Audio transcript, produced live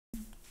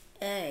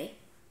Hey,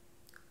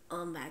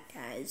 I'm back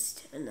guys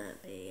to another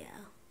video.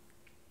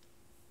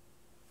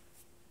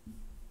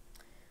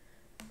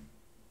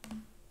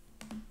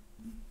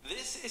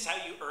 This is how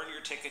you earn your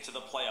ticket to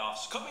the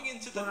playoffs. Coming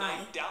into the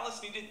night, Dallas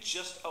needed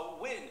just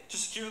a win to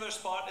secure their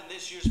spot in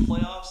this year's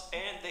playoffs,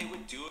 and they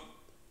would do it.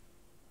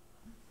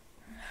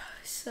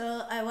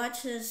 So I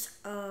watched this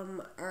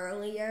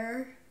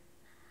earlier,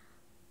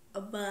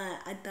 but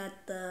I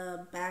thought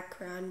the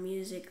background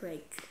music,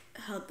 like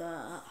how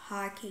the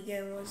hockey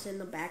game was in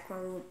the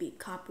background, would be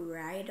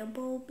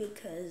copyrightable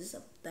because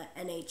of the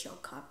NHL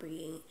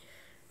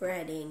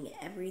copywriting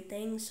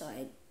everything, so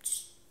I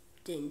just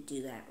didn't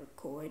do that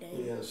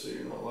recording. Yeah, so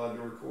you're not allowed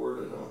to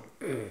record it,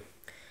 huh?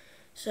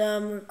 So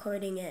I'm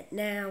recording it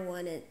now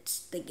when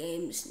the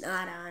game's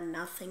not on,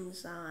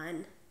 nothing's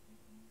on.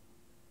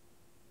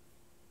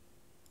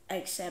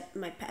 Except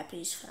my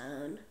pappy's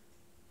phone.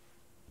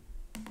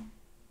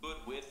 Good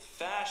with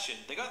fashion.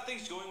 They got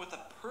things going with a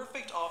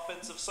perfect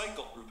offensive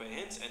cycle. Rupe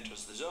Hintz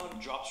enters the zone,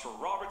 drops for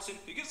Robertson,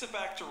 who gives it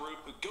back to Rupe,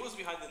 who goes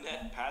behind the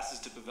net, passes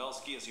to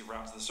Pavelski as he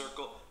rounds the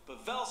circle.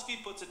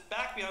 Pavelski puts it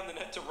back behind the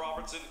net to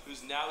Robertson,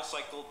 who's now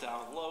cycled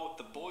down low.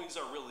 The boys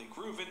are really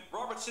grooving.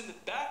 Robertson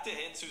back to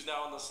Hintz, who's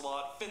now in the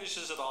slot,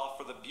 finishes it off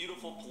for the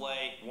beautiful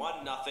play,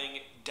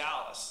 1-0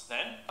 Dallas.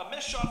 Then, a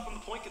missed shot from the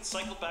point gets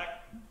cycled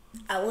back.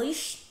 I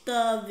wish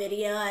the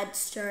video had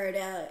started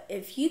out,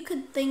 if you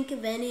could think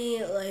of any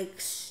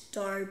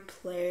star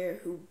player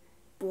who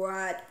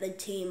brought the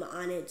team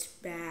on its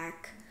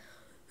back,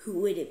 who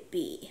would it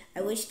be?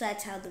 I wish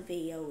that's how the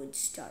video would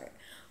start.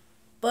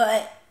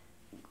 But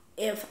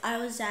if I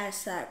was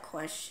asked that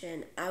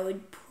question, I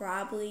would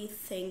probably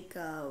think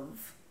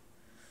of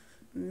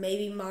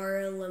maybe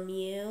Mario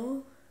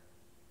Lemieux.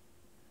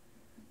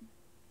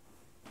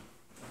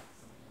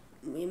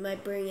 We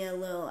might bring in a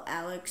little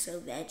Alex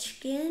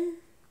Ovechkin.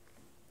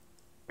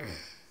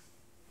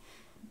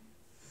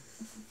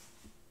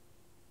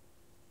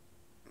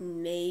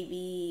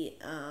 Maybe,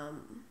 I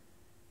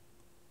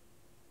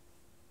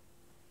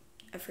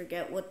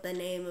forget what the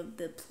name of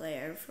the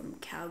player from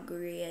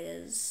Calgary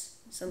is.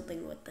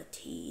 Something with the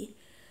T.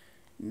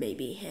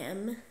 Maybe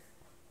him.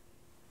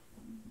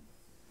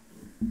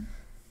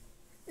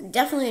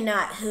 Definitely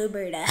not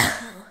Huberdeau.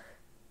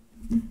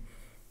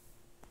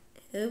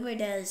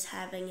 Huberdeau's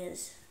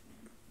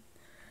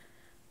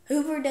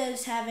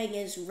having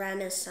his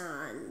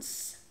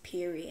renaissance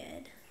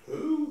period.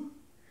 Who?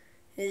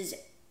 His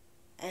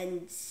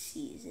end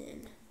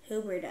season.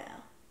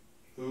 Huberdeau.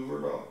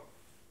 Hooverdahl.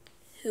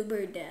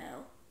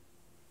 Huberdeau.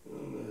 I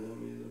don't know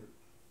him either.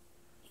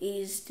 He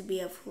used to be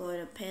a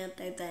Florida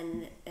Panther,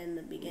 then in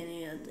the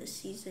beginning of the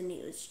season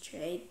he was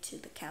traded to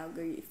the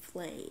Calgary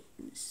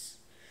Flames.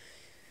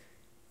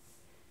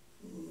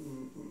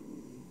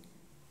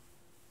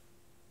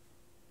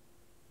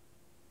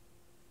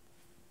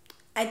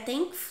 I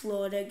think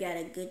Florida got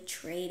a good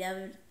trade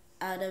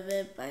out of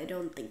it, but I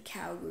don't think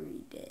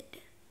Calgary did.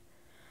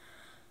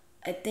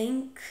 I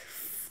think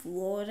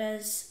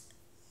Florida's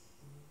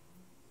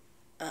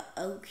an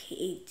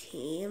okay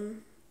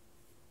team,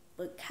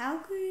 but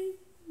Calgary,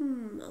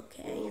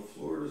 okay. Well,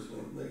 Florida's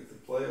going to make the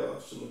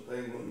playoffs and the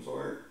Penguins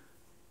aren't.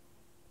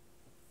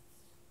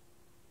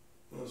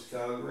 Was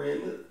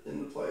Calgary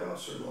in the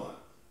playoffs or not?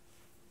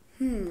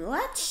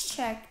 Let's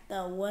check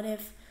though. What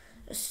if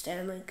the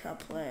Stanley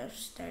Cup playoffs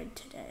start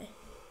today?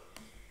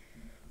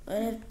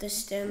 What if the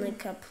Stanley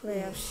Cup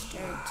playoffs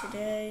start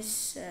today?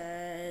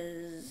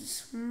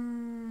 Says,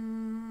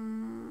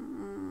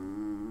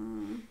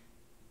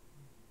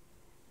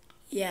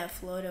 yeah,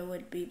 Florida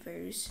would be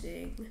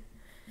versing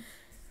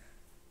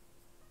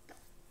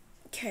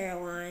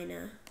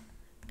Carolina,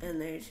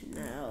 and there's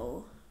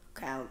no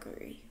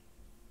Calgary.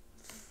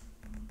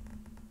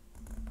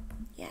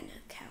 Yeah,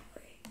 no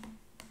Calgary.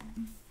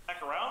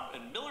 Back around,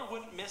 and Miller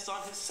wouldn't miss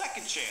on his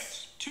second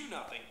chance. 2-0.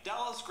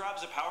 Dallas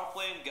grabs a power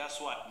play, and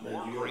guess what?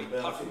 More great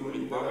pucking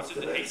with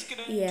Robertson to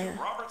Heiskanen to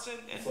Robertson,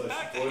 and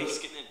back to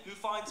Heiskanen, who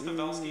finds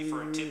Pavelski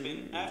for a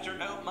tip-in after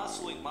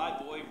out-muscling my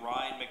boy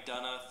Ryan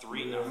McDonough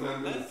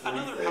 3-0. Then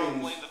another power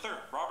play in the third.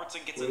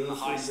 Robertson gets it in the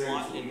high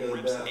slot and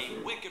rips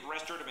a wicked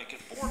wrister to make it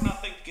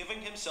 4-0,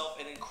 giving himself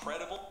an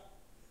incredible...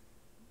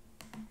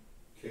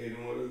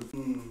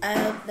 I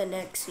hope the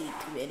next week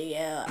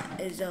video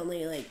is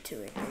only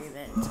 2 or 3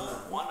 minutes.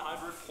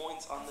 100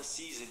 points on the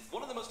season.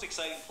 One of the most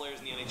exciting players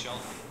in the NHL,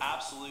 an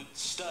absolute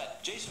stud.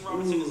 Jason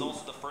Robertson is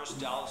also the first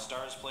Dallas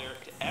Stars player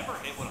to ever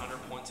hit 100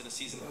 points in a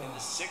season and the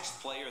 6th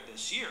player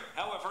this year.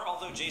 However,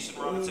 although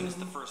Jason Robertson is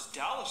the first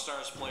Dallas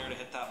Stars player to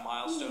hit that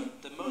milestone,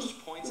 the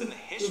most points in the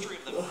history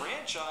of the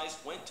franchise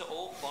went to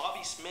old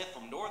Bobby Smith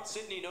from North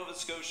Sydney, Nova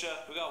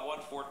Scotia, who got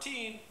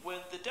 114 when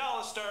the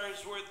Dallas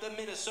Stars were the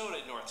Minnesota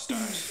North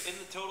Stars. In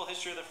the total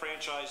history of the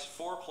franchise,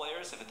 4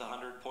 players have hit the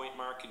 100-point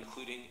mark,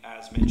 including,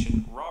 as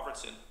mentioned,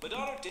 Robertson.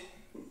 Madonna did...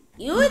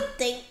 You would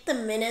think the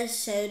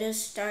Minnesota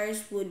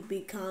Stars would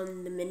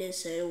become the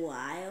Minnesota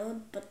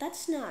Wild, but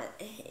that's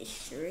not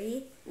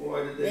history.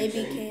 Why did they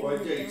change? Why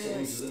did they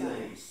change the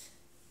name?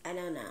 I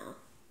don't know.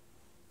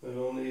 I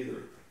don't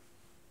either.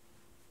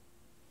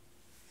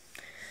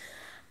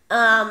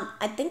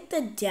 I think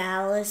the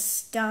Dallas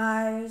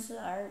Stars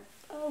are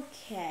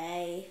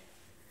okay.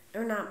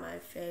 They're not my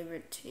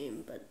favorite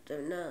team, but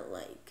they're not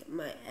like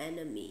my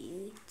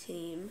enemy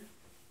team.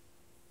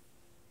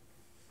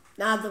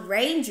 Now the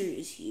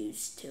Rangers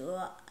used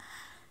to.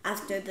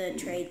 After the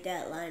trade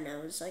deadline, I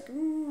was like,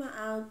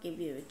 I'll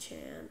give you a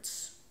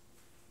chance.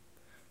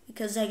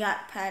 Because I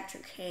got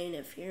Patrick Kane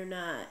if you're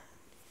not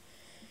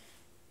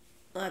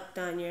locked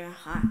on your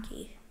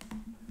hockey.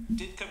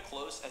 Did come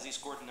close as he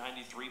scored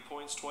 93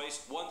 points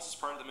twice, once as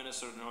part of the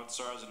Minnesota North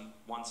Stars and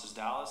once as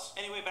Dallas.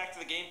 Anyway, back to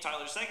the game.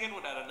 Tyler Seguin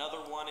would add another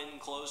one in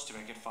close to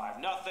make it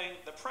 5-0.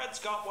 The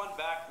Preds got one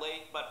back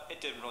late, but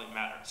it didn't really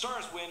matter.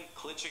 Stars win,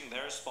 clinching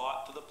their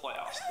spot for the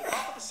playoffs. The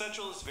top of the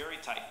Central is very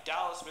tight.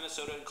 Dallas,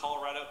 Minnesota, and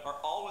Colorado are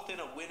all within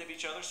a win of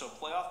each other, so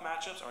playoff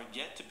matchups are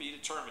yet to be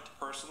determined.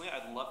 Personally,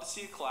 I'd love to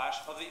see a clash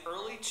of the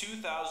early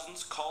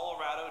 2000s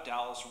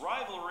Colorado-Dallas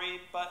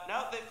rivalry, but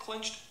now that they've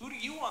clinched, who do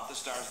you want the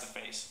Stars to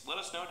face? Let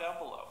us know down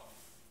below.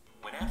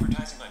 When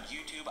advertising on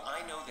YouTube,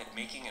 I know that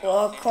making an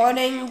Well, authentic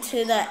according video to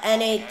with the clear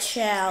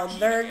NHL, ads is the key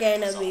they're to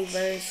going to getting be results.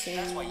 versing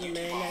That's why the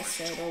YouTube offers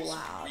Minnesota tools,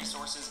 Wild.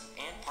 resources,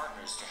 and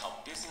partners to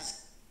help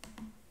business.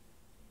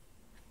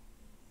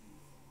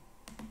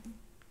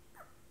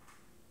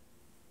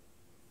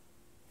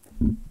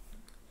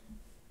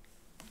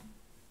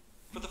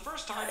 For the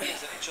first time in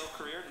his NHL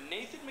career,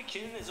 Nathan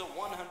MacKinnon is a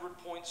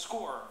 100-point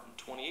scorer.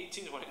 In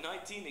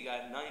 2018-2019, he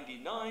got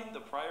 99. The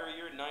prior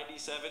year,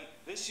 97.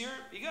 This year,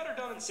 he got her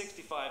done in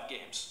 65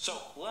 games. So,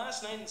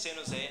 last night in San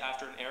Jose,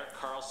 after an Erik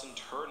Karlsson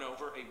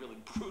turnover, a really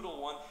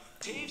brutal one,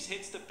 Taves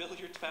hits the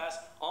billiards pass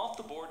off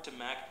the board to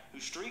Mac, who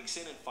streaks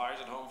in and fires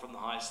it home from the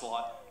high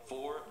slot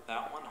for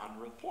that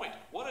 100th point.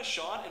 What a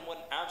shot and what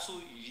an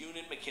absolute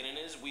unit MacKinnon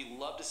is. We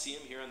love to see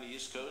him here on the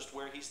East Coast,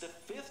 where he's the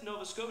 5th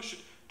Nova Scotian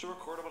to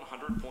record a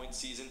 100-point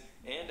season,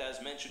 and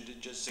as mentioned,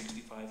 in just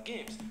 65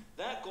 games.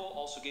 That goal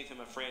also gave him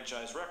a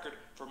franchise record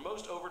for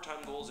most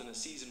overtime goals in a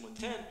season with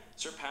 10,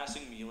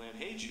 surpassing Milan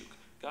Hajduk.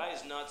 Guy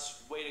is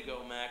nuts. Way to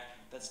go, Mac.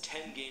 That's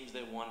 10 games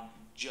they won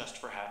just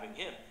for having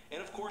him.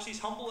 And of course, he's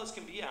humble as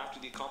can be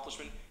after the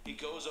accomplishment. He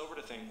goes over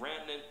to thank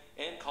Rantanen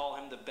and call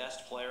him the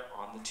best player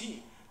on the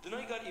team. The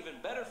night got even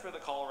better for the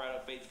Colorado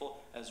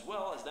faithful, as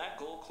well as that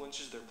goal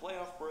clinches their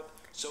playoff berth,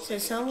 so they get a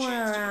somewhere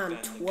chance to around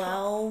defend the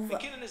 12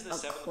 cup. MacKinnon is the 7th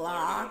player to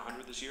o'clock,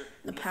 100 this year,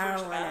 the and the power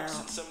first went out out.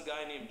 since some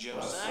guy named Joe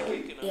Last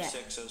Sakic in Yeah.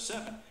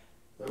 06-07.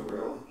 Oh,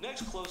 really?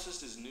 Next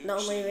closest is Nuge. The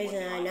only sitting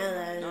reason I 1-9 know at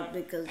that is 99,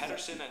 because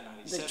Pettersson at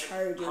 97,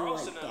 Charger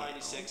Carlson went at down.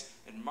 96,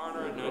 and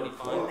Marner at Yeah, 95,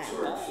 Clark's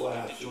all looking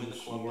flashing to join the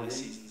this club by morning.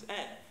 season's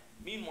end.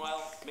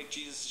 Meanwhile,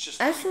 McJesus is just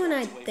That's 3 when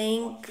I points away from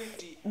think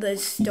 150, the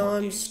with 4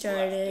 storm games left,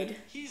 started. and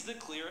he's the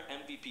clear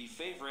MVP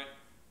favorite.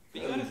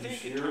 But you Yeah, gotta did you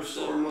think in hear terms of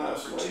Storm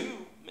last number night? 2,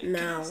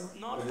 McKinnon's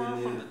not I far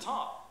didn't from either. the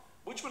top.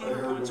 Which I 100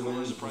 heard point the scorer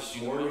winds surprised this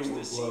you the morning most were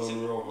this blowing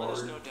season? real Let us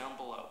hard. know down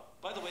below.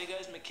 By the way,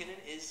 guys, MacKinnon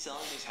is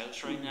selling his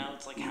house right now.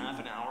 It's like half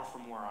an hour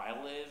from where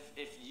I live.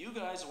 If you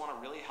guys want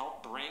to really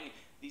help bring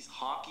these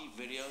hockey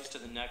videos to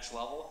the next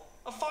level,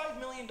 a $5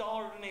 million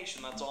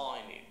donation, that's all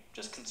I need.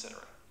 Just consider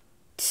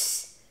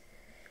it.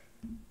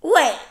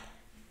 Wait,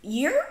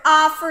 you're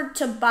offered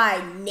to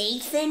buy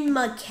Nathan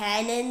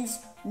MacKinnon's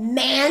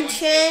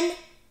mansion?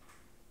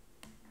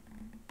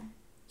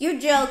 You're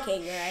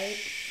joking, right?